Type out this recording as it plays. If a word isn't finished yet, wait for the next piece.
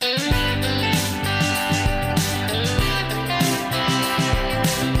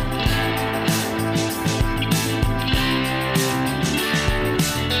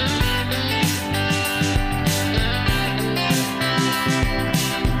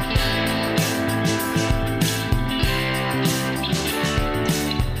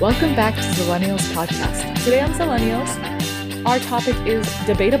Welcome back to Zillennials Podcast. Today on Zillennials, our topic is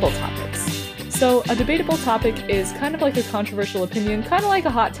debatable topics. So a debatable topic is kind of like a controversial opinion, kind of like a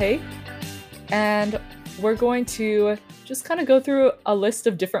hot take. And we're going to just kind of go through a list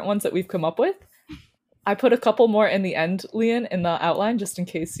of different ones that we've come up with. I put a couple more in the end, Leon, in the outline, just in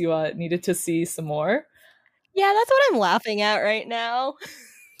case you needed to see some more. Yeah, that's what I'm laughing at right now.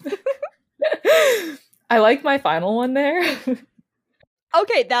 I like my final one there.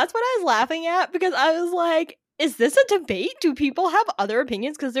 Okay, that's what I was laughing at because I was like, is this a debate? Do people have other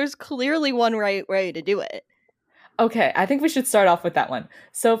opinions? Because there's clearly one right way to do it. Okay, I think we should start off with that one.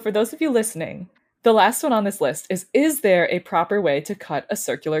 So for those of you listening, the last one on this list is there a proper way to cut a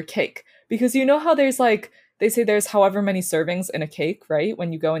circular cake? Because you know how there's they say there's however many servings in a cake, right?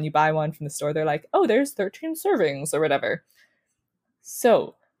 When you go and you buy one from the store, they're like, oh, there's 13 servings or whatever.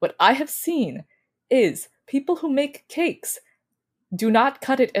 So what I have seen is people who make cakes do not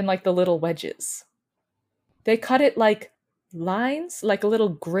cut it in like the little wedges. They cut it like lines, like a little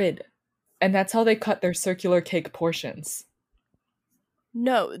grid. And that's how they cut their circular cake portions.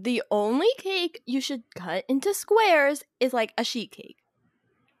 No, the only cake you should cut into squares is like a sheet cake.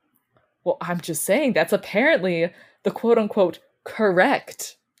 Well, I'm just saying that's apparently the quote-unquote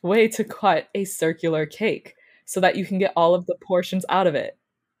correct way to cut a circular cake so that you can get all of the portions out of it.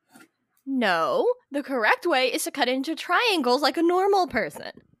 No, the correct way is to cut it into triangles like a normal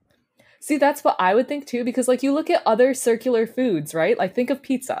person. See, that's what I would think too, because like you look at other circular foods, right? Like think of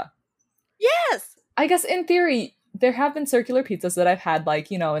pizza. Yes! I guess in theory, there have been circular pizzas that I've had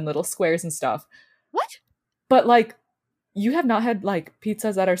like, in little squares and stuff. What? But like, you have not had like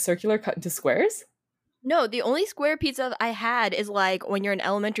pizzas that are circular cut into squares? No, the only square pizza I had is like when you're in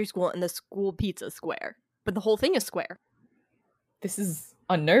elementary school and the school pizza square. But the whole thing is square. This is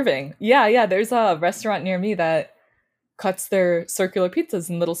unnerving. Yeah, there's a restaurant near me that cuts their circular pizzas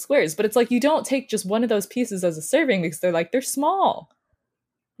in little squares. But it's like you don't take just one of those pieces as a serving because they're small.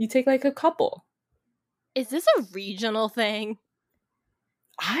 You take like a couple. Is this a regional thing?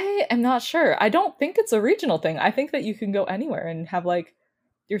 I am not sure. I don't think it's a regional thing. I think that you can go anywhere and have like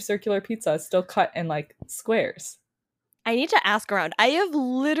your circular pizza still cut in like squares. I need to ask around. I have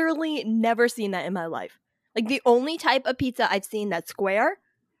literally never seen that in my life. Like the only type of pizza I've seen that's square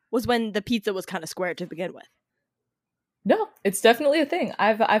was when the pizza was kind of square to begin with. No, it's definitely a thing.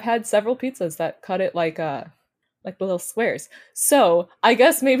 I've had several pizzas that cut it like little squares. So I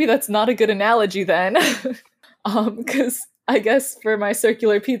guess maybe that's not a good analogy then. Because I guess for my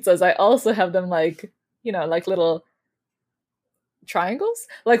circular pizzas, I also have them like little triangles?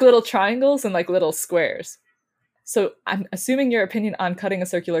 Like little triangles and like little squares. So I'm assuming your opinion on cutting a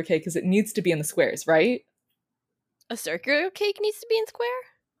circular cake is it needs to be in the squares, right? A circular cake needs to be in square?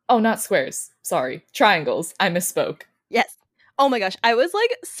 Oh, not squares. Sorry. Triangles. I misspoke. Yes. Oh my gosh, I was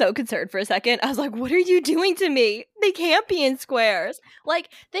like so concerned for a second. I was like, what are you doing to me? They can't be in squares. Like,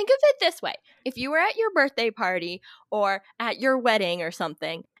 think of it this way. If you were at your birthday party or at your wedding or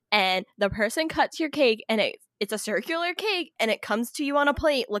something, and the person cuts your cake and it's a circular cake and it comes to you on a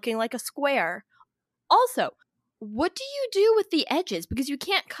plate looking like a square. Also, what do you do with the edges? Because you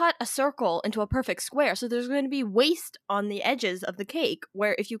can't cut a circle into a perfect square, so there's going to be waste on the edges of the cake,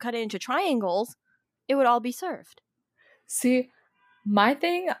 where if you cut it into triangles, it would all be served. See, my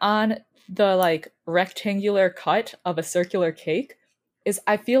thing on the like rectangular cut of a circular cake is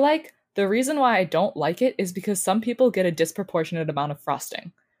I feel like the reason why I don't like it is because some people get a disproportionate amount of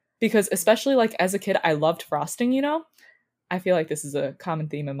frosting. Because especially like as a kid, I loved frosting, I feel like this is a common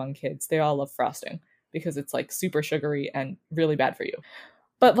theme among kids. They all love frosting because it's like super sugary and really bad for you.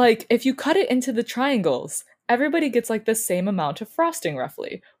 But like if you cut it into the triangles, everybody gets like the same amount of frosting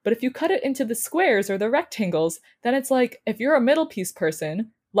roughly. But if you cut it into the squares or the rectangles, then it's like if you're a middle piece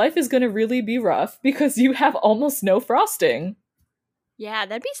person, life is going to really be rough because you have almost no frosting. Yeah,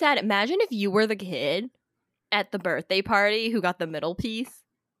 that'd be sad. Imagine if you were the kid at the birthday party who got the middle piece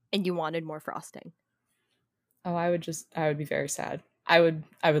and you wanted more frosting. Oh, I would be very sad. I would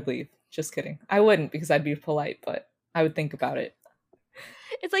leave. Just kidding. I wouldn't because I'd be polite, but I would think about it.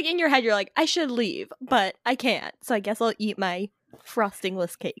 It's like in your head, you're like, I should leave, but I can't. So I guess I'll eat my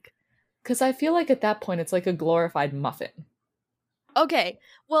frostingless cake. Because I feel like at that point, it's like a glorified muffin. Okay,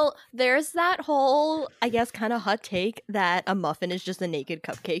 well, there's that whole, I guess, kind of hot take that a muffin is just a naked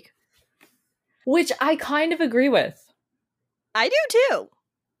cupcake. Which I kind of agree with. I do too.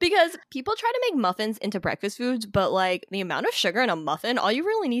 Because people try to make muffins into breakfast foods, but like the amount of sugar in a muffin, all you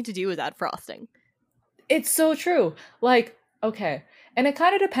really need to do is add frosting. It's so true. Like, okay. And it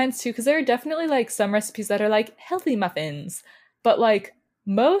kind of depends too, because there are definitely like some recipes that are like healthy muffins. But like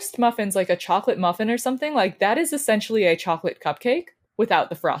most muffins, like a chocolate muffin or something, like that is essentially a chocolate cupcake without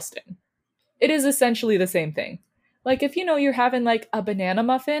the frosting. It is essentially the same thing. Like if you're having like a banana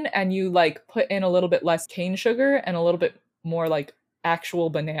muffin and you like put in a little bit less cane sugar and a little bit more like actual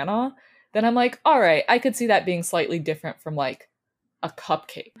banana, then I'm like, all right, I could see that being slightly different from like a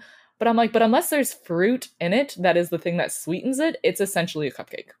cupcake. But I'm like, but unless there's fruit in it, that is the thing that sweetens it, it's essentially a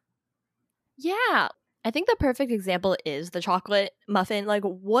cupcake. Yeah. I think the perfect example is the chocolate muffin. Like,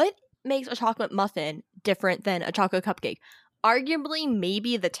 what makes a chocolate muffin different than a chocolate cupcake? Arguably,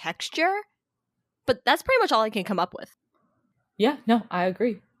 maybe the texture, but that's pretty much all I can come up with. Yeah, no, I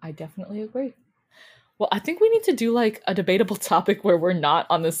agree. I definitely agree. Well, I think we need to do like a debatable topic where we're not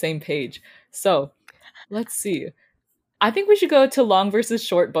on the same page. So let's see. I think we should go to long versus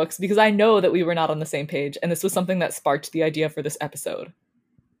short books because I know that we were not on the same page, and this was something that sparked the idea for this episode.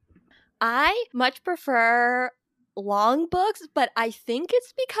 I much prefer long books, but I think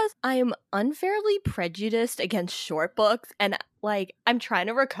it's because I'm unfairly prejudiced against short books, and like I'm trying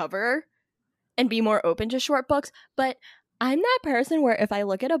to recover and be more open to short books, but I'm that person where if I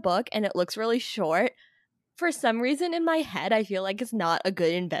look at a book and it looks really short, for some reason in my head I feel like it's not a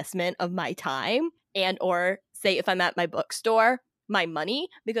good investment of my time and or say if I'm at my bookstore, my money,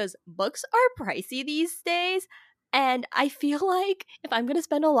 because books are pricey these days. And I feel like if I'm going to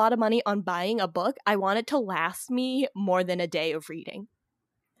spend a lot of money on buying a book, I want it to last me more than a day of reading.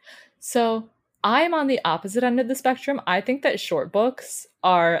 So I'm on the opposite end of the spectrum. I think that short books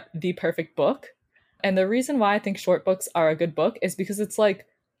are the perfect book. And the reason why I think short books are a good book is because it's like,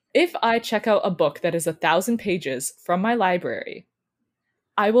 if I check out a book that is 1,000 pages from my library,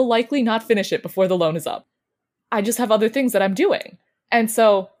 I will likely not finish it before the loan is up. I just have other things that I'm doing. And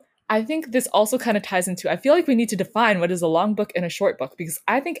so I think this also kind of ties into, I feel like we need to define what is a long book and a short book, because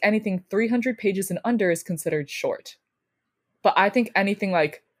I think anything 300 pages and under is considered short. But I think anything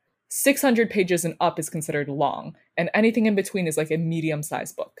like 600 pages and up is considered long, and anything in between is like a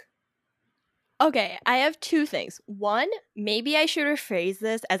medium-sized book. Okay, I have two things. One, maybe I should rephrase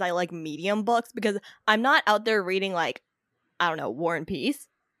this as I like medium books because I'm not out there reading like, I don't know, War and Peace.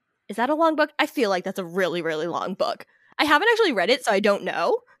 Is that a long book? I feel like that's a really, really long book. I haven't actually read it, so I don't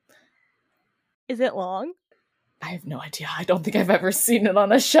know. Is it long? I have no idea. I don't think I've ever seen it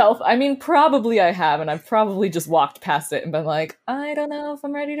on a shelf. I mean, probably I have, and I've probably just walked past it and been like, I don't know if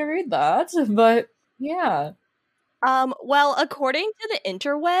I'm ready to read that. But yeah. Well, according to the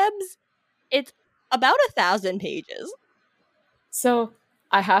interwebs, it's about 1,000 pages. So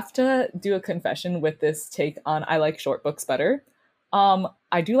I have to do a confession with this take on I like short books better.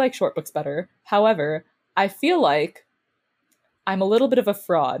 I do like short books better. However, I feel like I'm a little bit of a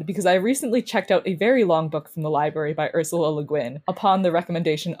fraud because I recently checked out a very long book from the library by Ursula Le Guin upon the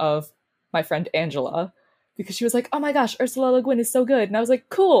recommendation of my friend Angela, because she was like, oh my gosh, Ursula Le Guin is so good. And I was like,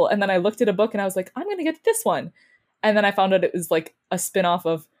 cool. And then I looked at a book and I was like, I'm going to get this one. And then I found out it was like a spin-off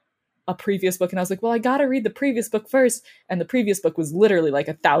of a previous book. And I was like, well, I got to read the previous book first. And the previous book was literally like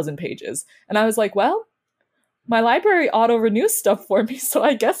 1,000 pages. And I was like, well, my library auto-renews stuff for me, so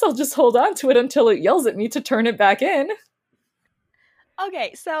I guess I'll just hold on to it until it yells at me to turn it back in.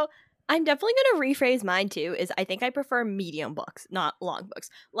 Okay, so I'm definitely going to rephrase mine too, is I think I prefer medium books, not long books.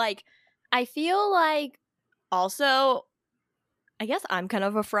 Like, I feel like also, I guess I'm kind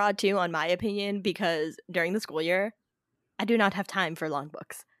of a fraud too, on my opinion, because during the school year, I do not have time for long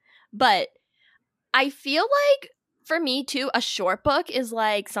books. But I feel like for me too, a short book is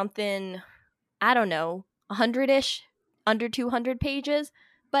like something, I don't know, 100-ish, under 200 pages.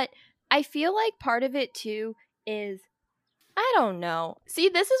 But I feel like part of it too is, I don't know. See,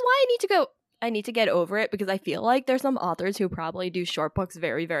 this is why I need to get over it, because I feel like there's some authors who probably do short books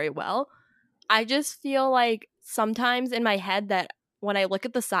very, very well. I just feel like sometimes in my head that when I look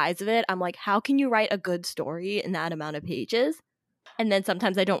at the size of it, I'm like, how can you write a good story in that amount of pages? And then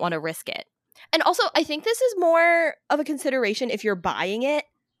sometimes I don't want to risk it. And also, I think this is more of a consideration if you're buying it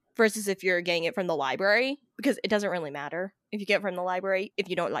versus if you're getting it from the library, because it doesn't really matter if you get it from the library. If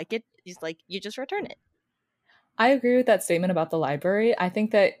you don't like it, you just return it. I agree with that statement about the library. I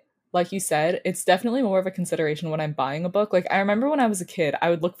think that, like you said, it's definitely more of a consideration when I'm buying a book. Like, I remember when I was a kid, I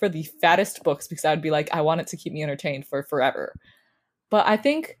would look for the fattest books because I would be like, I want it to keep me entertained for forever. But I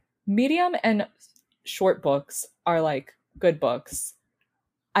think medium and short books are like good books.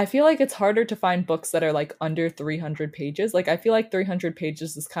 I feel like it's harder to find books that are like under 300 pages. Like, I feel like 300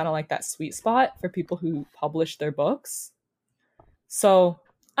 pages is kind of like that sweet spot for people who publish their books. So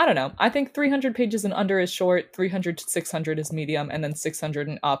I don't know. I think 300 pages and under is short, 300 to 600 is medium, and then 600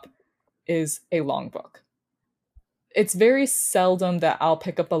 and up is a long book. It's very seldom that I'll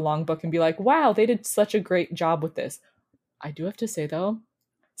pick up a long book and be like, wow, they did such a great job with this. I do have to say, though,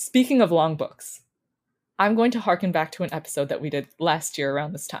 speaking of long books, I'm going to harken back to an episode that we did last year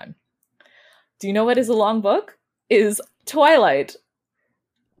around this time. Do you know what is a long book? Is Twilight.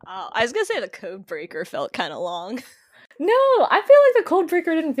 Oh, I was gonna say the Codebreaker felt kind of long. No, I feel like the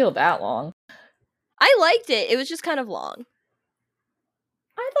Codebreaker didn't feel that long. I liked it. It was just kind of long.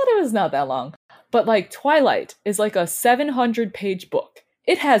 I thought it was not that long. But like Twilight is like a 700-page book.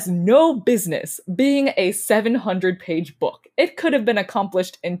 It has no business being a 700-page book. It could have been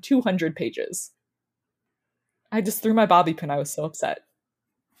accomplished in 200 pages. I just threw my bobby pin. I was so upset.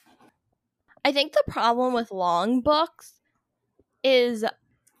 I think the problem with long books is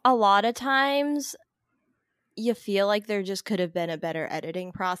a lot of times you feel like there just could have been a better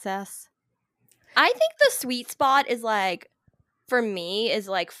editing process. I think the sweet spot is like, for me, is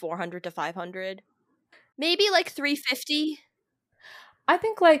like 400 to 500. Maybe like 350. I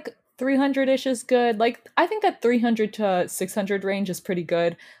think like 300-ish is good. Like, I think that 300 to 600 range is pretty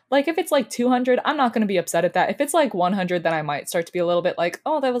good. Like, if it's like 200, I'm not going to be upset at that. If it's like 100, then I might start to be a little bit like,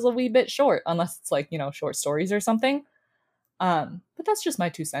 oh, that was a wee bit short, unless it's like, you know, short stories or something. But that's just my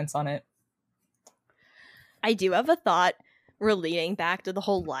 2 cents on it. I do have a thought relating back to the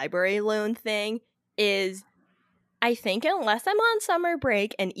whole library loan thing is I think unless I'm on summer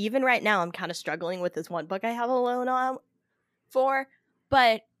break, and even right now I'm kind of struggling with this one book I have a loan on for,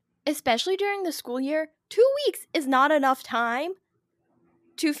 but especially during the school year, 2 weeks is not enough time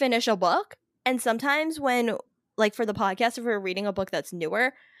to finish a book. And sometimes when, like for the podcast, if we're reading a book that's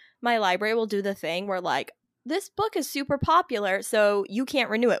newer, my library will do the thing where like, this book is super popular, so you can't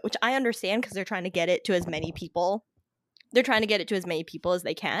renew it, which I understand because they're trying to get it to as many people. They're trying to get it to as many people as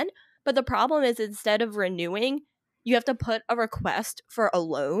they can. But the problem is instead of renewing, you have to put a request for a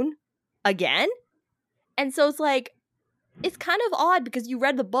loan again. And so it's like, it's kind of odd because you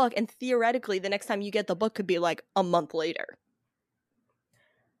read the book and theoretically the next time you get the book could be like a month later.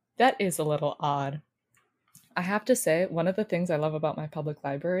 That is a little odd. I have to say, one of the things I love about my public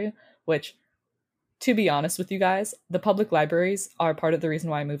library, which, to be honest with you guys, the public libraries are part of the reason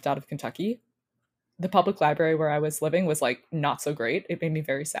why I moved out of Kentucky. The public library where I was living was like not so great. It made me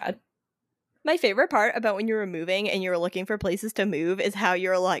very sad. My favorite part about when you were moving and you were looking for places to move is how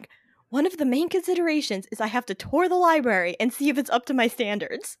you're like, one of the main considerations is I have to tour the library and see if it's up to my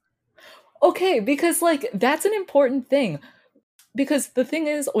standards. Okay, because like that's an important thing. Because the thing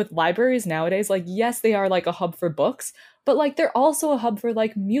is with libraries nowadays, like yes, they are like a hub for books, but like they're also a hub for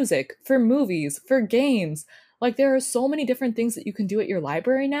like music, for movies, for games. Like there are so many different things that you can do at your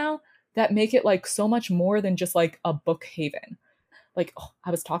library now that make it like so much more than just like a book haven. Like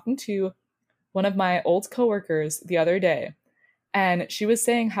I was talking to one of my old coworkers the other day, and she was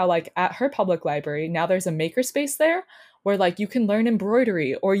saying how like at her public library now there's a makerspace there where like you can learn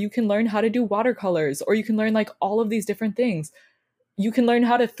embroidery, or you can learn how to do watercolors, or you can learn like all of these different things. You can learn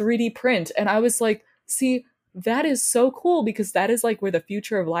how to 3D print. And I was like, see, that is so cool, because that is like where the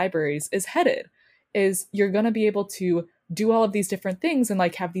future of libraries is headed, is you're going to be able to do all of these different things and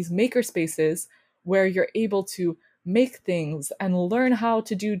like have these maker spaces where you're able to make things and learn how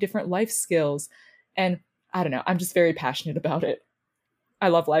to do different life skills. And I don't know, I'm just very passionate about it. I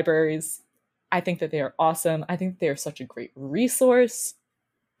love libraries. I think that they are awesome. I think they are such a great resource.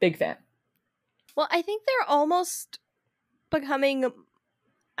 Big fan. Well, I think they're almost becoming,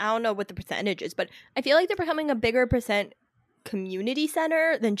 I don't know what the percentage is, but I feel like they're becoming a bigger percent community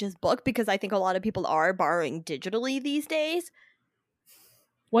center than just book, because I think a lot of people are borrowing digitally these days.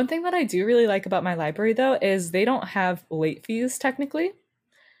 One thing that I do really like about my library, though, is they don't have late fees technically.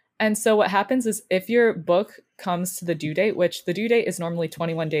 And so what happens is if your book comes to the due date, which the due date is normally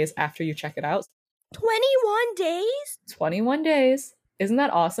 21 days after you check it out. 21 days? 21 days. Isn't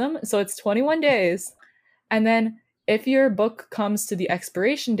that awesome? So it's 21 days. And then if your book comes to the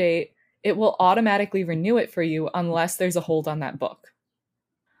expiration date, it will automatically renew it for you unless there's a hold on that book.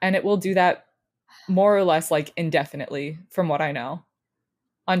 And it will do that more or less like indefinitely, from what I know,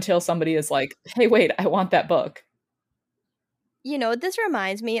 until somebody is like, hey, wait, I want that book. You know what this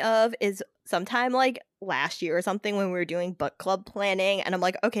reminds me of is sometime like last year or something when we were doing book club planning, and I'm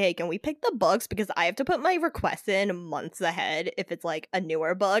like, okay, can we pick the books, because I have to put my requests in months ahead if it's like a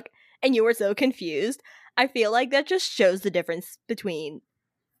newer book, and you were so confused. I feel like that just shows the difference between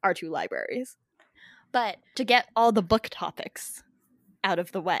our two libraries. But to get all the book topics out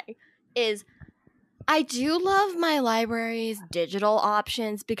of the way is I do love my library's digital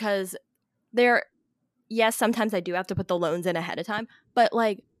options, because they're, yes, sometimes I do have to put the loans in ahead of time, but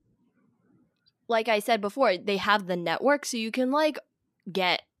like I said before, they have the network, so you can like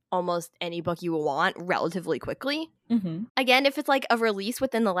get almost any book you want relatively quickly. Mm-hmm. Again, if it's like a release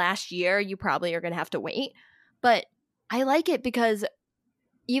within the last year, you probably are going to have to wait. But I like it because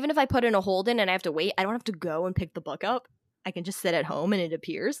even if I put in a hold in and I have to wait, I don't have to go and pick the book up. I can just sit at home and it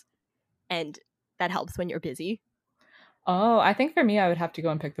appears. And that helps when you're busy. Oh, I think for me, I would have to go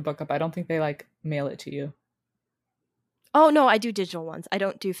and pick the book up. I don't think they like mail it to you. Oh, no, I do digital ones. I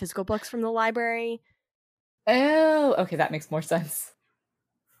don't do physical books from the library. Oh, okay, that makes more sense.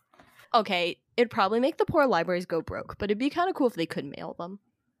 Okay, it'd probably make the poor libraries go broke, but it'd be kind of cool if they could mail them.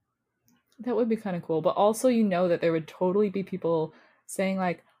 That would be kind of cool. But also, you know that there would totally be people saying,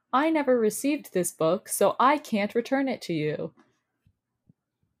 like, I never received this book, so I can't return it to you.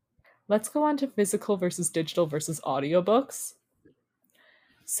 Let's go on to physical versus digital versus audiobooks.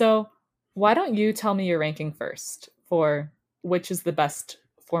 So, why don't you tell me your ranking first for which is the best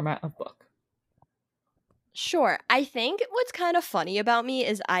format of book? Sure. I think what's kind of funny about me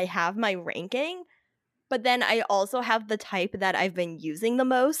is I have my ranking, but then I also have the type that I've been using the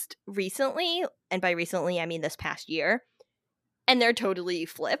most recently. And by recently, I mean this past year. And they're totally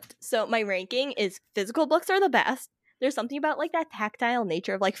flipped. So my ranking is physical books are the best. There's something about like that tactile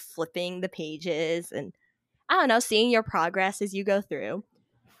nature of like flipping the pages and I don't know, seeing your progress as you go through.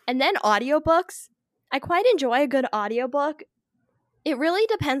 And then audiobooks. I quite enjoy a good audiobook. It really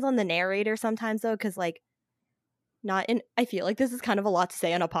depends on the narrator sometimes though, because like I feel like this is kind of a lot to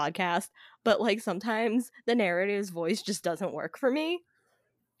say on a podcast, but like sometimes the narrator's voice just doesn't work for me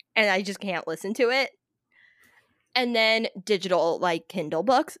and I just can't listen to it. And then digital like Kindle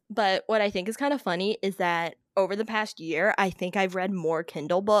books, but what I think is kind of funny is that over the past year, I think I've read more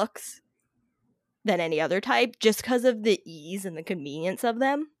Kindle books than any other type just because of the ease and the convenience of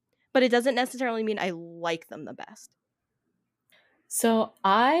them, but it doesn't necessarily mean I like them the best. So,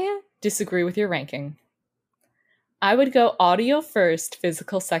 I disagree with your ranking. I would go audio first,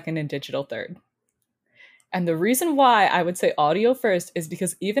 physical second, and digital third. And the reason why I would say audio first is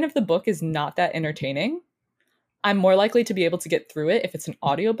because even if the book is not that entertaining, I'm more likely to be able to get through it if it's an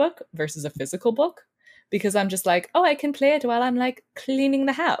audiobook versus a physical book because I'm just like, oh, I can play it while I'm like cleaning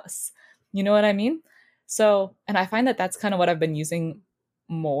the house. You know what I mean? So, and I find that that's kind of what I've been using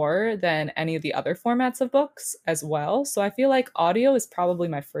more than any of the other formats of books as well. So I feel like audio is probably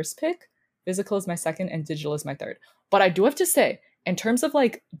my first pick, physical is my second, and digital is my third. But I do have to say, in terms of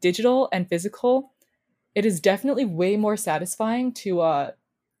like digital and physical, it is definitely way more satisfying to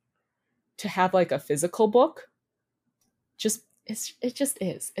have like a physical book. It just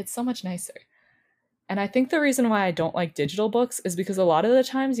is. It's so much nicer. And I think the reason why I don't like digital books is because a lot of the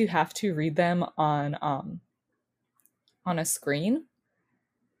times you have to read them on a screen.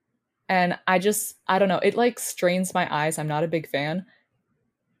 And I don't know, it like strains my eyes. I'm not a big fan.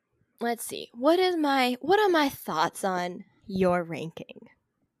 Let's see. What are my thoughts on your ranking?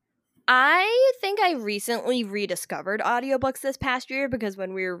 I think I recently rediscovered audiobooks this past year because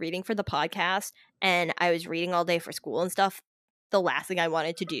when we were reading for the podcast and I was reading all day for school and stuff, the last thing I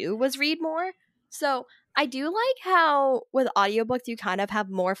wanted to do was read more. So I do like how with audiobooks you kind of have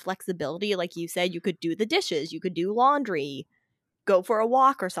more flexibility. Like you said, you could do the dishes, you could do laundry, go for a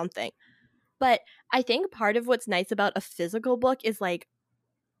walk or something. But I think part of what's nice about a physical book is like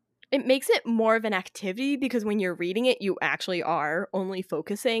it makes it more of an activity because when you're reading it, you actually are only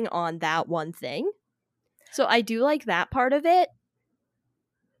focusing on that one thing. So I do like that part of it.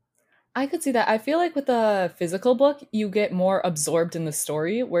 I could see that. I feel like with a physical book, you get more absorbed in the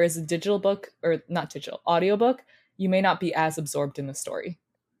story, whereas a digital book, or not digital, audiobook, you may not be as absorbed in the story.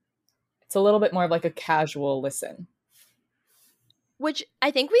 It's a little bit more of like a casual listen. Which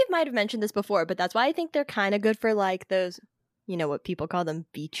I think we might have mentioned this before, but that's why I think they're kind of good for like those, you know, what people call them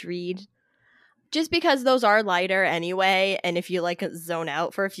beach read. Just because those are lighter anyway, and if you like zone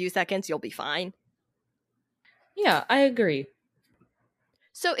out for a few seconds, you'll be fine. Yeah, I agree.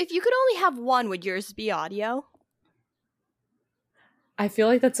 So if you could only have one, would yours be audio? I feel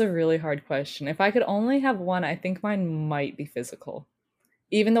like that's a really hard question. If I could only have one, I think mine might be physical.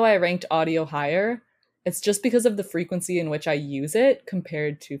 Even though I ranked audio higher, it's just because of the frequency in which I use it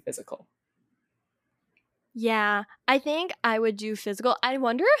compared to physical. Yeah, I think I would do physical. I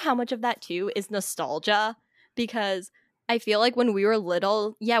wonder how much of that too is nostalgia because I feel like when we were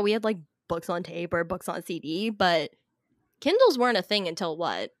little, yeah, we had like books on tape or books on CD, but Kindles weren't a thing until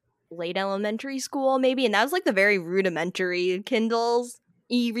what? Late elementary school maybe, and that was like the very rudimentary Kindles,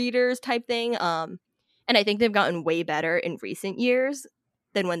 e-readers type thing. And I think they've gotten way better in recent years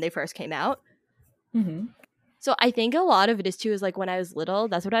than when they first came out. Mm-hmm. So I think a lot of it is too is like when I was little,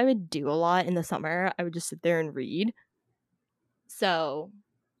 that's what I would do a lot in the summer. I would just sit there and read. So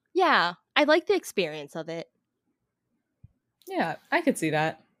yeah, I like the experience of it. Yeah, I could see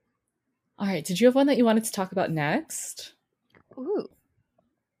that. All right, did you have one that you wanted to talk about next? Ooh.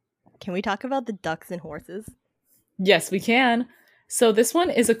 Can we talk about the ducks and horses? Yes, we can. So this one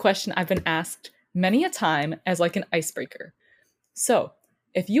is a question I've been asked many a time as like an icebreaker. So,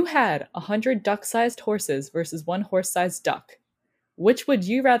 if you had 100 duck-sized horses versus one horse-sized duck, which would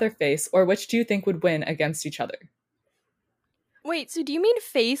you rather face, or which do you think would win against each other? Wait, so do you mean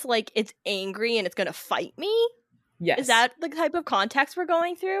face like it's angry and it's gonna fight me? Yes. Is that the type of context we're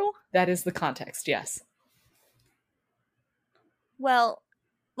going through? That is the context, yes. Well,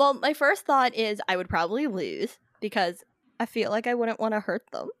 my first thought is I would probably lose because I feel like I wouldn't want to hurt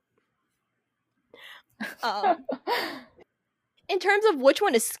them. In terms of which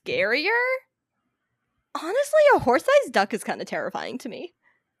one is scarier, honestly, a horse-sized duck is kind of terrifying to me.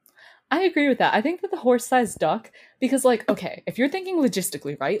 I agree with that. I think that the horse-sized duck, because like, okay, if you're thinking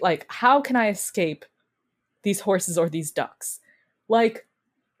logistically, right? Like, how can I escape these horses or these ducks? Like,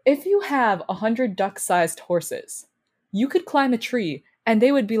 if you have 100 duck-sized horses, you could climb a tree and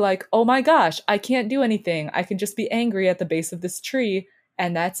they would be like, oh my gosh, I can't do anything. I can just be angry at the base of this tree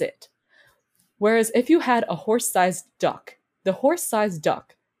and that's it. Whereas if you had a horse-sized duck, the horse-sized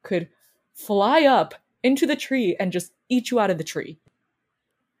duck could fly up into the tree and just eat you out of the tree.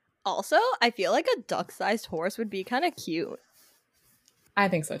 Also, I feel like a duck-sized horse would be kind of cute. I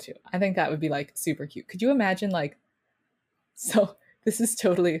think so too. I think that would be like super cute. Could you imagine like, so this is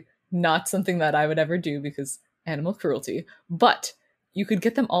totally not something that I would ever do because animal cruelty, but you could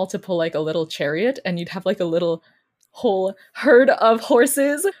get them all to pull like a little chariot and you'd have like a little whole herd of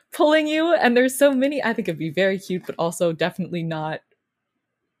horses pulling you, and there's so many. I think it'd be very cute, but also definitely not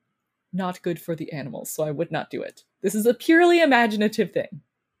good for the animals, so I would not do it. This is a purely imaginative thing.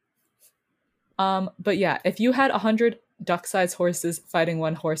 But yeah, if you had 100 duck-sized horses fighting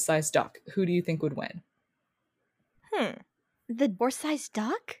one horse-sized duck, who do you think would win? The horse-sized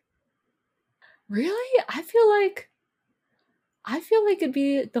duck? Really? I feel like it'd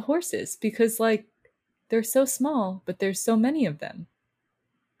be the horses because like they're so small, but there's so many of them.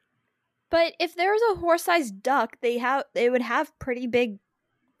 But if there was a horse-sized duck, they would have pretty big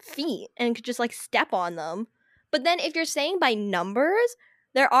feet and could just like step on them. But then if you're saying by numbers,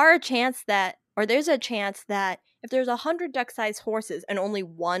 there's a chance that if there's 100 duck-sized horses and only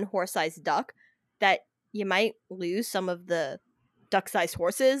one horse-sized duck, that you might lose some of the duck-sized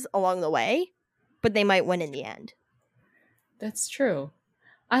horses along the way, but they might win in the end. That's true.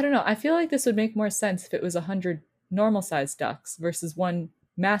 I don't know. I feel like this would make more sense if it was 100 normal-sized ducks versus one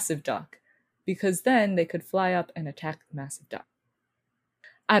massive duck, because then they could fly up and attack the massive duck.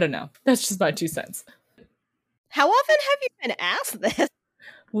 I don't know. That's just my 2 cents. How often have you been asked this?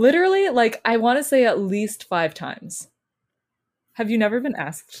 Literally, like, I want to say at least 5 times. Have you never been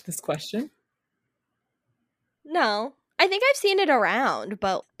asked this question? No. I think I've seen it around,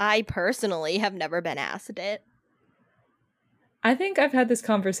 but I personally have never been asked it. I think I've had this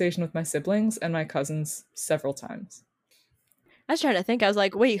conversation with my siblings and my cousins several times. I was trying to think. I was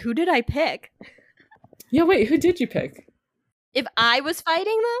like, wait, who did I pick? Yeah, wait, who did you pick? If I was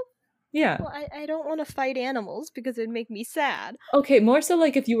fighting them? Yeah. Well, I don't want to fight animals because it would make me sad. Okay, more so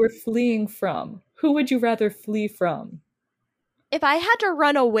like if you were fleeing from. Who would you rather flee from? If I had to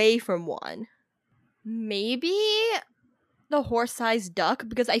run away from one, maybe the horse-sized duck,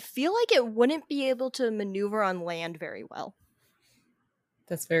 because I feel like it wouldn't be able to maneuver on land very well.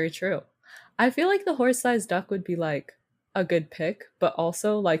 That's very true. I feel like the horse-sized duck would be like a good pick, but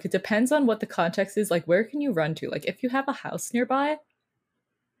also like it depends on what the context is. Like, where can you run to? Like, if you have a house nearby,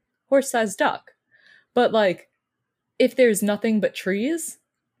 horse-sized duck. But like, if there's nothing but trees,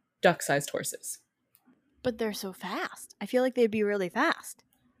 duck-sized horses. But they're so fast. I feel like they'd be really fast.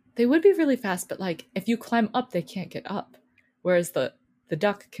 They would be really fast, but like if you climb up, they can't get up. Whereas the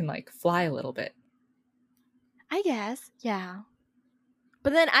duck can like fly a little bit. I guess, yeah.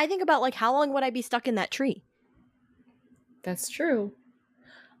 But then I think about like how long would I be stuck in that tree? That's true.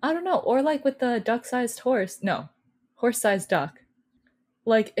 I don't know. Or like with the duck-sized horse. No, horse-sized duck.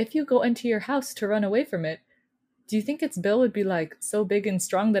 Like if you go into your house to run away from it, do you think its bill would be like so big and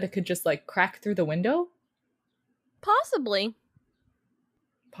strong that it could just like crack through the window? Possibly.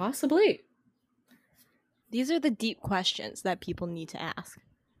 Possibly. These are the deep questions that people need to ask.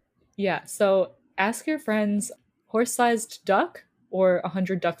 Yeah, so ask your friends, horse-sized duck or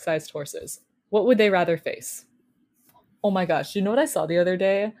 100 duck-sized horses? What would they rather face? Oh my gosh, you know what I saw the other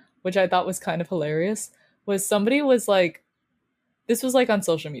day, which I thought was kind of hilarious, was somebody was like, this was like on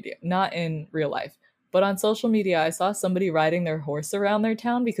social media, not in real life, but on social media, I saw somebody riding their horse around their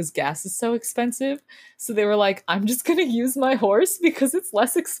town because gas is so expensive. So they were like, I'm just going to use my horse because it's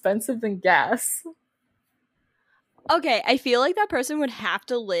less expensive than gas. Okay, I feel like that person would have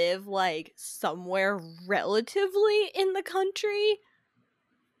to live like somewhere relatively in the country.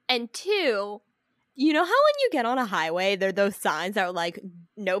 And 2, You know how when you get on a highway, there are those signs that are like,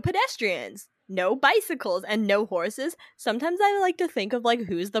 no pedestrians, no bicycles, and no horses? Sometimes I like to think of like,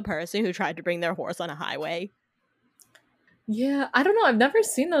 who's the person who tried to bring their horse on a highway? Yeah, I don't know. I've never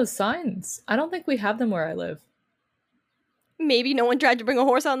seen those signs. I don't think we have them where I live. Maybe no one tried to bring a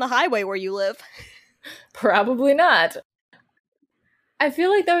horse on the highway where you live. Probably not. I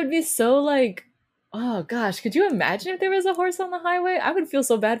feel like that would be so like, oh gosh, could you imagine if there was a horse on the highway? I would feel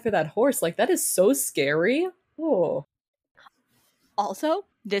so bad for that horse. Like that is so scary. Oh. Also,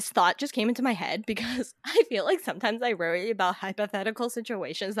 this thought just came into my head because I feel like sometimes I worry about hypothetical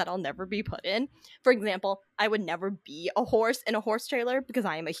situations that I'll never be put in. For example, I would never be a horse in a horse trailer because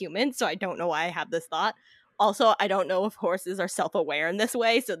I am a human, so I don't know why I have this thought. Also, I don't know if horses are self-aware in this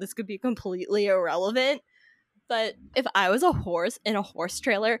way, so this could be completely irrelevant. But if I was a horse in a horse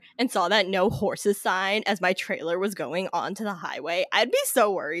trailer and saw that no horses sign as my trailer was going onto the highway, I'd be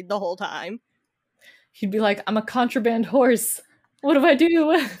so worried the whole time. He'd be like, I'm a contraband horse. What do I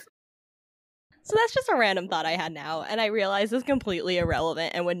do? So that's just a random thought I had now, and I realize it's completely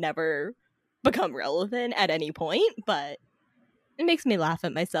irrelevant and would never become relevant at any point, but it makes me laugh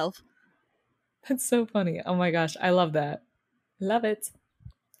at myself. That's so funny. Oh my gosh, I love that. Love it.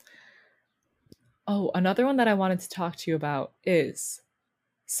 Oh, another one that I wanted to talk to you about is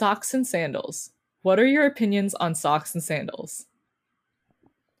socks and sandals. What are your opinions on socks and sandals?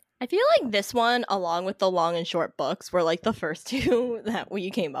 I feel like this one, along with the long and short books, were like the first two that we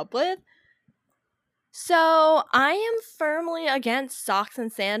came up with. So I am firmly against socks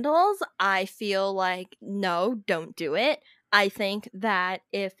and sandals. I feel like, no, don't do it. I think that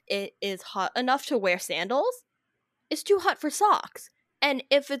if it is hot enough to wear sandals, it's too hot for socks. And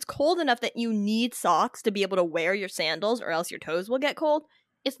if it's cold enough that you need socks to be able to wear your sandals or else your toes will get cold,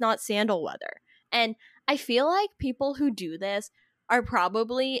 it's not sandal weather. And I feel like people who do this are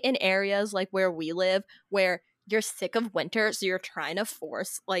probably in areas like where we live, where you're sick of winter, so you're trying to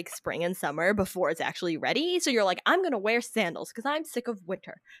force like spring and summer before it's actually ready. So you're like, I'm gonna wear sandals because I'm sick of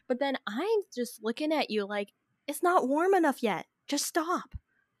winter. But then I'm just looking at you like, it's not warm enough yet. Just stop.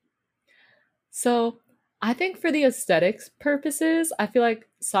 So, I think for the aesthetics purposes, I feel like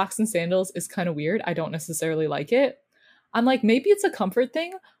socks and sandals is kind of weird. I don't necessarily like it. I'm like, maybe it's a comfort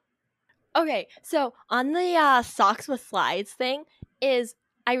thing. Okay, so on the socks with slides thing is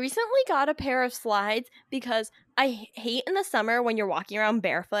I recently got a pair of slides because I hate in the summer when you're walking around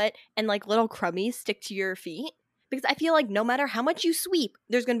barefoot and like little crummies stick to your feet, because I feel like no matter how much you sweep,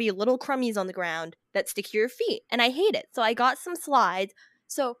 there's going to be little crummies on the ground that stick to your feet, and I hate it. So I got some slides.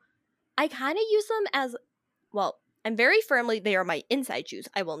 So I kind of use them as, well, I'm very firmly, they are my inside shoes.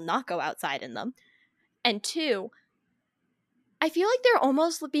 I will not go outside in them. And two, I feel like they're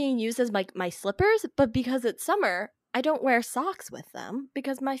almost being used as my slippers, but because it's summer, I don't wear socks with them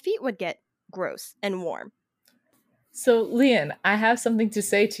because my feet would get gross and warm. So, Leon, I have something to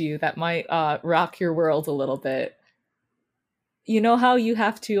say to you that might rock your world a little bit. You know how you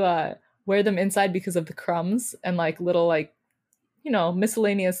have to wear them inside because of the crumbs and like little like,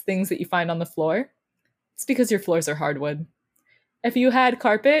 miscellaneous things that you find on the floor? It's because your floors are hardwood. If you had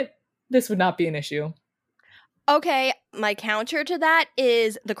carpet, this would not be an issue. Okay, my counter to that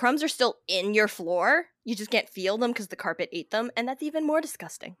is the crumbs are still in your floor. You just can't feel them because the carpet ate them, and that's even more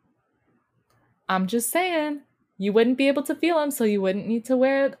disgusting. I'm just saying, you wouldn't be able to feel them, so you wouldn't need to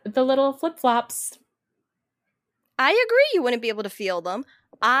wear the little flip-flops. I agree you wouldn't be able to feel them.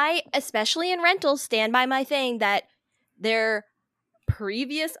 I, especially in rentals, stand by my thing that their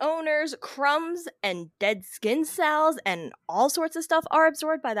previous owners' crumbs and dead skin cells and all sorts of stuff are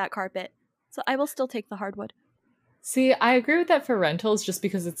absorbed by that carpet. So I will still take the hardwood. See, I agree with that for rentals just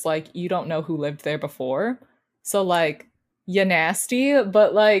because it's like you don't know who lived there before. So like you nasty,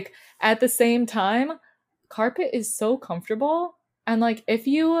 but like at the same time, carpet is so comfortable and like if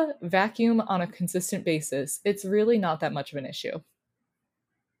you vacuum on a consistent basis, it's really not that much of an issue.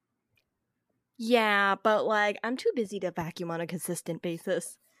 Yeah, but like I'm too busy to vacuum on a consistent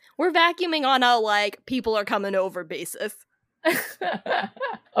basis. We're vacuuming on a like people are coming over basis.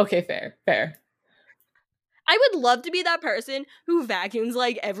 Okay, fair, fair. I would love to be that person who vacuums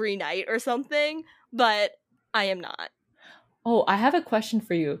like every night or something, but I am not. Oh, I have a question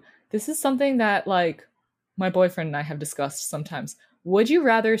for you. This is something that like my boyfriend and I have discussed sometimes. Would you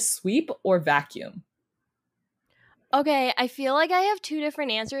rather sweep or vacuum? Okay, I feel like I have two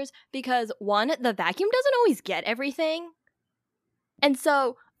different answers because one, the vacuum doesn't always get everything. And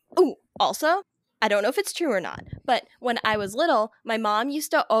so, also, I don't know if it's true or not, but when I was little, my mom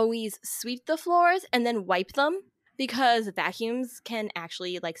used to always sweep the floors and then wipe them because vacuums can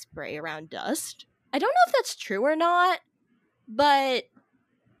actually like spray around dust. I don't know if that's true or not, but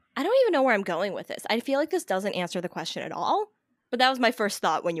I don't even know where I'm going with this. I feel like this doesn't answer the question at all, but that was my first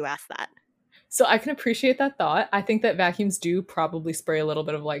thought when you asked that. So I can appreciate that thought. I think that vacuums do probably spray a little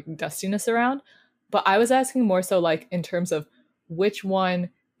bit of like dustiness around, but I was asking more so like in terms of which one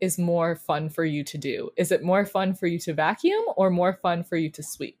is more fun for you to do. Is it more fun for you to vacuum or more fun for you to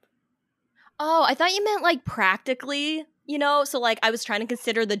sweep? Oh, I thought you meant like practically, you know? So like I was trying to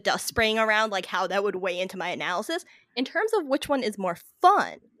consider the dust spraying around, like how that would weigh into my analysis. In terms of which one is more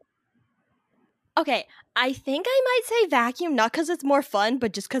fun. Okay, I think I might say vacuum, not because it's more fun,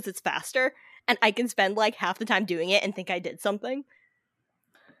 but just because it's faster. And I can spend like half the time doing it and think I did something.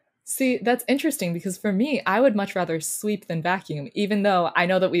 See, that's interesting because for me, I would much rather sweep than vacuum, even though I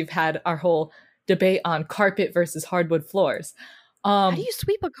know that we've had our whole debate on carpet versus hardwood floors. How do you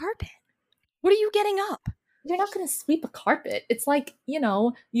sweep a carpet? What are you getting up? You're not going to sweep a carpet. It's like,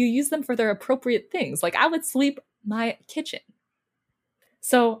 you use them for their appropriate things. Like I would sweep my kitchen.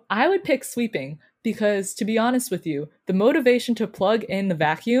 So I would pick sweeping because, to be honest with you, the motivation to plug in the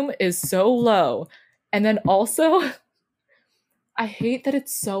vacuum is so low. And then also, I hate that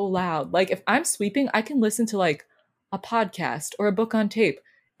it's so loud. Like if I'm sweeping, I can listen to like a podcast or a book on tape.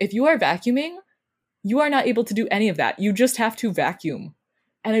 If you are vacuuming, you are not able to do any of that. You just have to vacuum.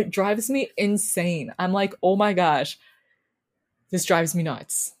 And it drives me insane. I'm like, oh my gosh, this drives me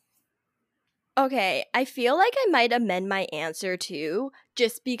nuts. Okay, I feel like I might amend my answer too,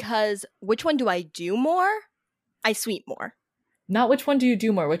 just because which one do I do more? I sweep more. Not which one do you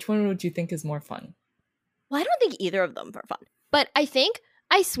do more? Which one would you think is more fun? Well, I don't think either of them are fun. But I think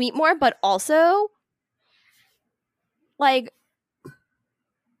I sweep more, but also, like,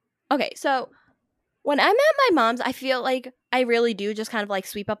 okay, so when I'm at my mom's, I feel like I really do just kind of like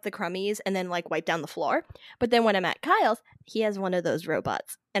sweep up the crummies and then like wipe down the floor. But then when I'm at Kyle's, he has one of those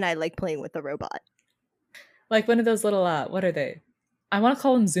robots and I like playing with the robot. Like one of those little, what are they? I want to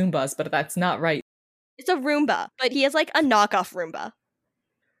call them Zoombas, but that's not right. It's a Roomba, but he has like a knockoff Roomba.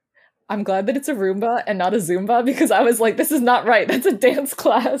 I'm glad that it's a Roomba and not a Zumba because I was like, this is not right. That's a dance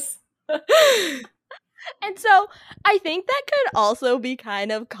class. And so I think that could also be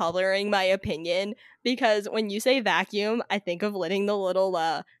kind of coloring my opinion because when you say vacuum, I think of letting the little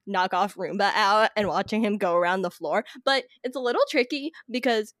knockoff Roomba out and watching him go around the floor. But it's a little tricky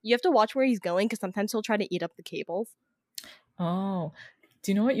because you have to watch where he's going because sometimes he'll try to eat up the cables. Oh,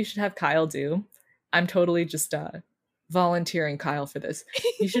 do you know what you should have Kyle do? I'm totally just volunteering Kyle for this.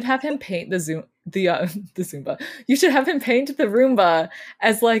 You should have him paint the Zumba. You should have him paint the Roomba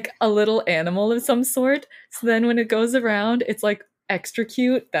as like a little animal of some sort. So then when it goes around, it's like extra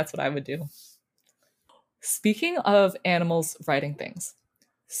cute. That's what I would do. Speaking of animals riding things.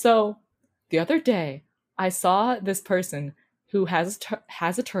 So the other day, I saw this person who has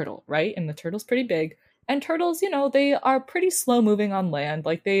a turtle, right? And the turtle's pretty big. And turtles, they are pretty slow moving on land.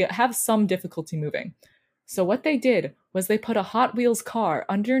 Like they have some difficulty moving. So what they did was they put a Hot Wheels car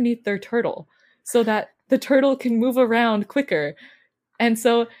underneath their turtle so that the turtle can move around quicker. And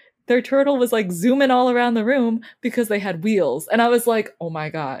so their turtle was like zooming all around the room because they had wheels. And I was like, oh my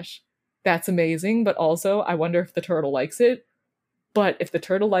gosh, that's amazing. But also, I wonder if the turtle likes it. But if the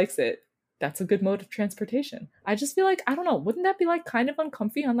turtle likes it, that's a good mode of transportation. I just feel like, I don't know, wouldn't that be like kind of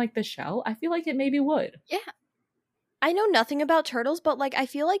uncomfy on like the shell? I feel like it maybe would. Yeah. I know nothing about turtles, but like I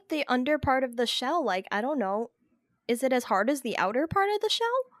feel like the under part of the shell, like I don't know, is it as hard as the outer part of the shell?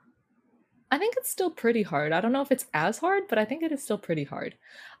 I think it's still pretty hard. I don't know if it's as hard, but I think it is still pretty hard.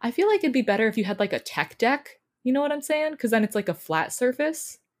 I feel like it'd be better if you had like a tech deck. You know what I'm saying? Because then it's like a flat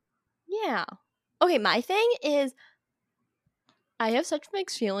surface. Yeah. Okay, my thing is I have such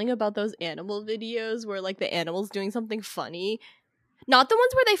mixed feeling about those animal videos where like the animal's doing something funny. Not the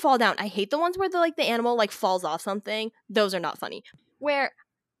ones where they fall down. I hate the ones where the animal like falls off something. Those are not funny. Where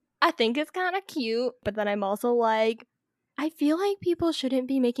I think it's kind of cute, but then I'm also like, I feel like people shouldn't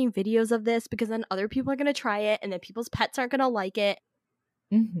be making videos of this because then other people are going to try it and then people's pets aren't going to like it.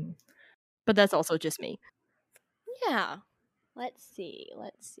 Mm-hmm. But that's also just me. Yeah. Let's see.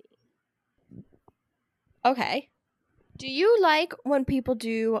 Okay. Do you like when people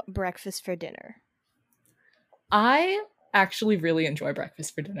do breakfast for dinner? I actually really enjoy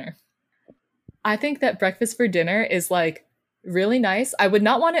breakfast for dinner. I think that breakfast for dinner is like really nice. I would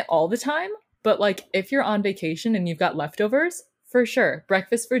not want it all the time, but like if you're on vacation and you've got leftovers, for sure,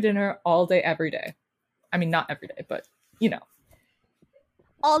 breakfast for dinner all day, every day. I mean, not every day, but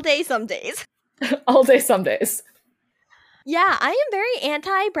All day, some days. all day, some days. Yeah, I am very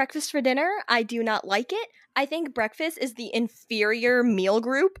anti breakfast for dinner. I do not like it. I think breakfast is the inferior meal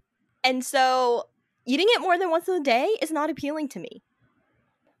group. And so eating it more than once a day is not appealing to me.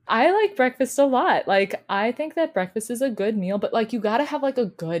 I like breakfast a lot. Like, I think that breakfast is a good meal, but like, you gotta have like a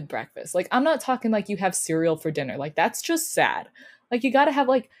good breakfast. Like, I'm not talking like you have cereal for dinner. Like, that's just sad. Like, you gotta have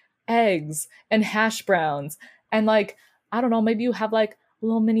like eggs and hash browns and like, I don't know, maybe you have like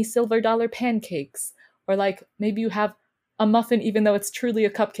little mini silver dollar pancakes, or like maybe you have a muffin, even though it's truly a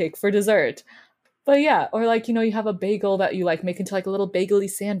cupcake for dessert. But yeah, or like, you have a bagel that you like make into like a little bagely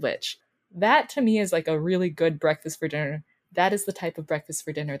sandwich. That to me is like a really good breakfast for dinner. That is the type of breakfast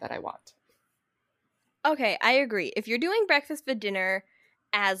for dinner that I want. Okay, I agree. If you're doing breakfast for dinner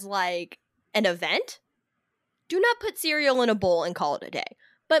as like an event, do not put cereal in a bowl and call it a day.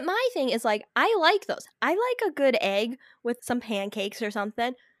 But my thing is like, I like those. I like a good egg with some pancakes or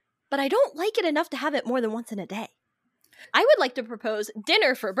something, but I don't like it enough to have it more than once in a day. I would like to propose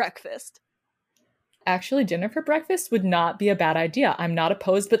dinner for breakfast. Actually, dinner for breakfast would not be a bad idea. I'm not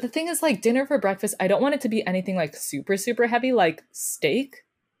opposed, but the thing is, like, dinner for breakfast, I don't want it to be anything like super, super heavy, like steak.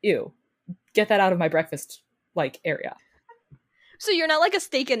 Ew. Get that out of my breakfast, like, area. So you're not like a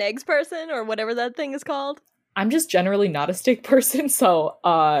steak and eggs person or whatever that thing is called? I'm just generally not a steak person, so,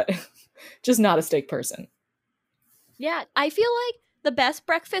 just not a steak person. Yeah, I feel like the best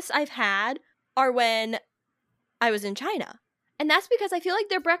breakfasts I've had are when I was in China. And that's because I feel like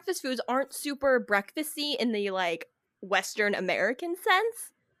their breakfast foods aren't super breakfasty in the like Western American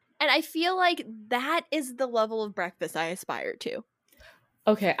sense. And I feel like that is the level of breakfast I aspire to.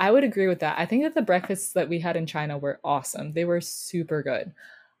 Okay, I would agree with that. I think that the breakfasts that we had in China were awesome. They were super good.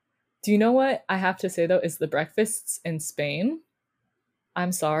 Do you know what I have to say though is the breakfasts in Spain?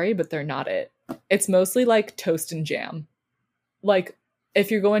 I'm sorry, but they're not it. It's mostly like toast and jam. Like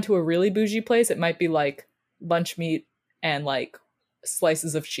if you're going to a really bougie place, it might be like lunch meat and like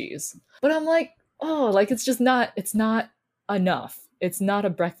slices of cheese. But I'm like, oh, like it's not enough. It's not a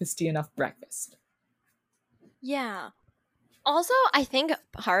breakfasty enough breakfast. Yeah. Also, I think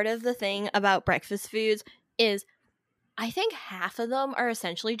part of the thing about breakfast foods is I think half of them are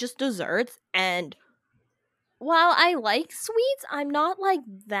essentially just desserts. And while I like sweets, I'm not like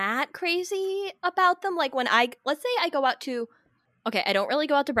that crazy about them. Like when let's say I go out to, okay, I don't really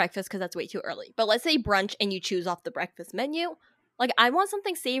go out to breakfast because that's way too early. But let's say brunch and you choose off the breakfast menu. Like I want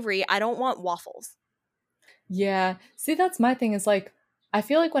something savory. I don't want waffles. Yeah. See, that's my thing is like I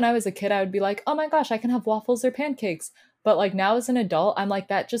feel like when I was a kid I would be like, "Oh my gosh, I can have waffles or pancakes." But like now as an adult, I'm like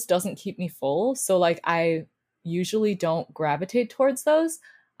that just doesn't keep me full. So like I usually don't gravitate towards those.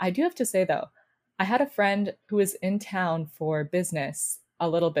 I do have to say though, I had a friend who was in town for business a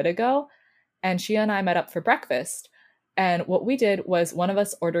little bit ago, and she and I met up for breakfast. And what we did was one of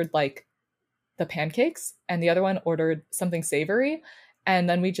us ordered like the pancakes and the other one ordered something savory. And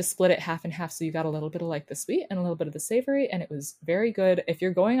then we just split it half and half. So you got a little bit of like the sweet and a little bit of the savory. And it was very good. If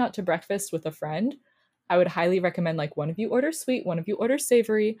you're going out to breakfast with a friend, I would highly recommend like one of you orders sweet, one of you orders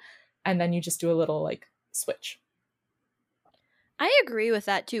savory, and then you just do a little like switch. I agree with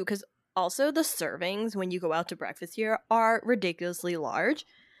that too, because also the servings when you go out to breakfast here are ridiculously large.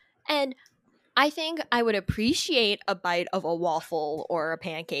 And I think I would appreciate a bite of a waffle or a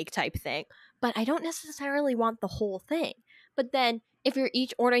pancake type thing, but I don't necessarily want the whole thing. But then if you're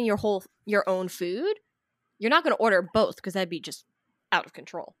each ordering your own food, you're not going to order both because that'd be just out of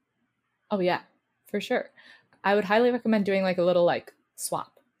control. Oh, yeah, for sure. I would highly recommend doing like a little like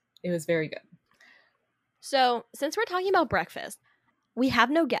swap. It was very good. So, since we're talking about breakfast, we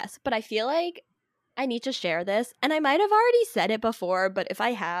have no guests, but I feel like I need to share this, and I might have already said it before, but if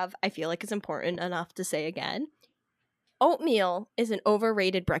I have, I feel like it's important enough to say again. Oatmeal is an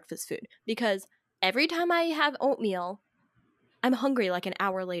overrated breakfast food because every time I have oatmeal, I'm hungry like an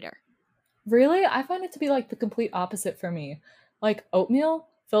hour later. Really? I find it to be like the complete opposite for me. Like oatmeal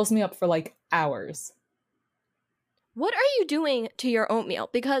fills me up for like hours. What are you doing to your oatmeal?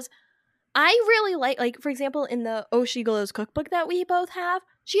 Because I really like for example, in the Oshi Glows cookbook that we both have,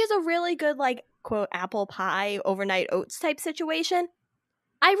 she has a really good, like, quote, apple pie overnight oats type situation.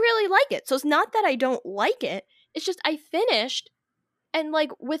 I really like it. So it's not that I don't like it. It's just I finished and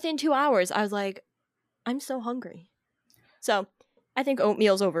like within 2 hours, I was like, I'm so hungry. So I think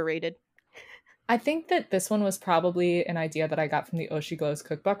oatmeal's overrated. I think that this one was probably an idea that I got from the Oshi Glows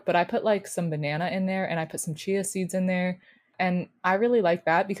cookbook, but I put like some banana in there and I put some chia seeds in there. And I really like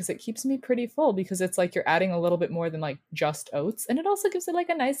that because it keeps me pretty full because it's like you're adding a little bit more than like just oats. And it also gives it like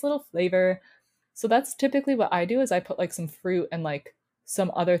a nice little flavor. So that's typically what I do is I put like some fruit and like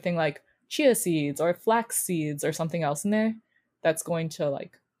some other thing like chia seeds or flax seeds or something else in there that's going to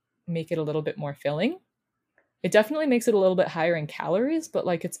like make it a little bit more filling. It definitely makes it a little bit higher in calories, but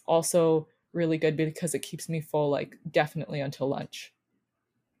like it's also really good because it keeps me full like definitely until lunch.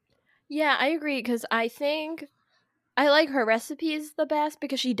 Yeah, I agree because I think I like her recipes the best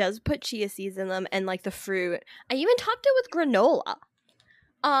because she does put chia seeds in them and like the fruit. I even topped it with granola.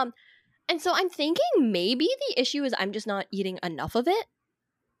 And so I'm thinking maybe the issue is I'm just not eating enough of it.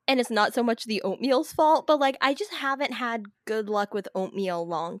 And it's not so much the oatmeal's fault, but like I just haven't had good luck with oatmeal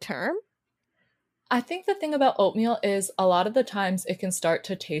long term. I think the thing about oatmeal is a lot of the times it can start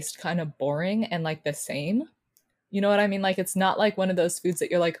to taste kind of boring and like the same. You know what I mean? Like it's not like one of those foods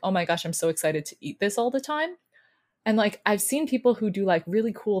that you're like, oh my gosh, I'm so excited to eat this all the time. And like I've seen people who do like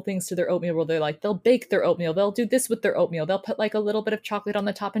really cool things to their oatmeal where they're like, they'll bake their oatmeal, they'll do this with their oatmeal, they'll put like a little bit of chocolate on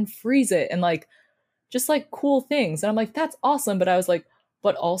the top and freeze it and like just like cool things. And I'm like, that's awesome. But I was like,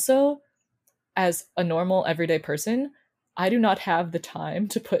 but also as a normal everyday person, I do not have the time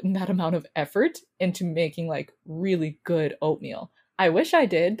to put in that amount of effort into making like really good oatmeal. I wish I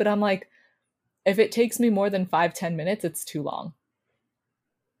did, but I'm like, if it takes me more than 5-10 minutes, it's too long.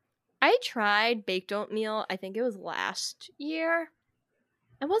 I tried baked oatmeal, I think it was last year.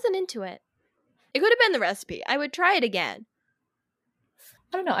 I wasn't into it. It could have been the recipe. I would try it again.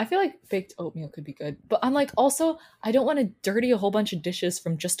 I don't know. I feel like baked oatmeal could be good. But I'm like, also, I don't want to dirty a whole bunch of dishes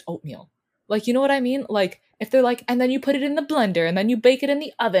from just oatmeal. Like, you know what I mean? Like, if they're like, and then you put it in the blender and then you bake it in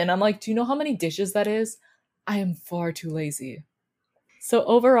the oven. I'm like, do you know how many dishes that is? I am far too lazy. So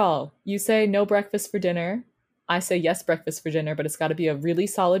overall, you say no breakfast for dinner. I say yes, breakfast for dinner, but it's got to be a really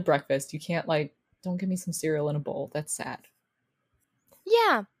solid breakfast. You can't like, don't give me some cereal in a bowl. That's sad.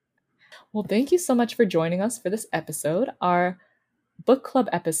 Yeah. Well, thank you so much for joining us for this episode. Our book club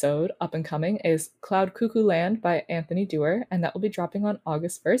episode up and coming is Cloud Cuckoo Land by Anthony Doerr, and that will be dropping on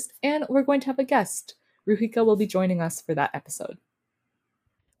August 1st. And we're going to have a guest. Ruhika will be joining us for that episode.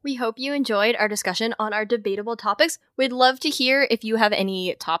 We hope you enjoyed our discussion on our debatable topics. We'd love to hear if you have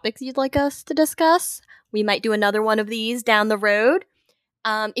any topics you'd like us to discuss. We might do another one of these down the road.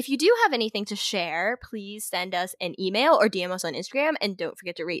 If you do have anything to share, please send us an email or DM us on Instagram. And don't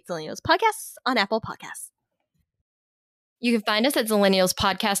forget to rate Zillennials Podcasts on Apple Podcasts. You can find us at Zillennials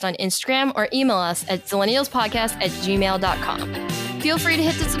Podcast on Instagram or email us at zillennialspodcast@gmail.com. Feel free to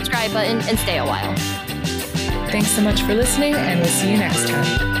hit the subscribe button and stay a while. Thanks so much for listening, and we'll see you next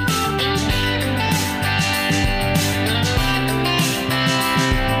time.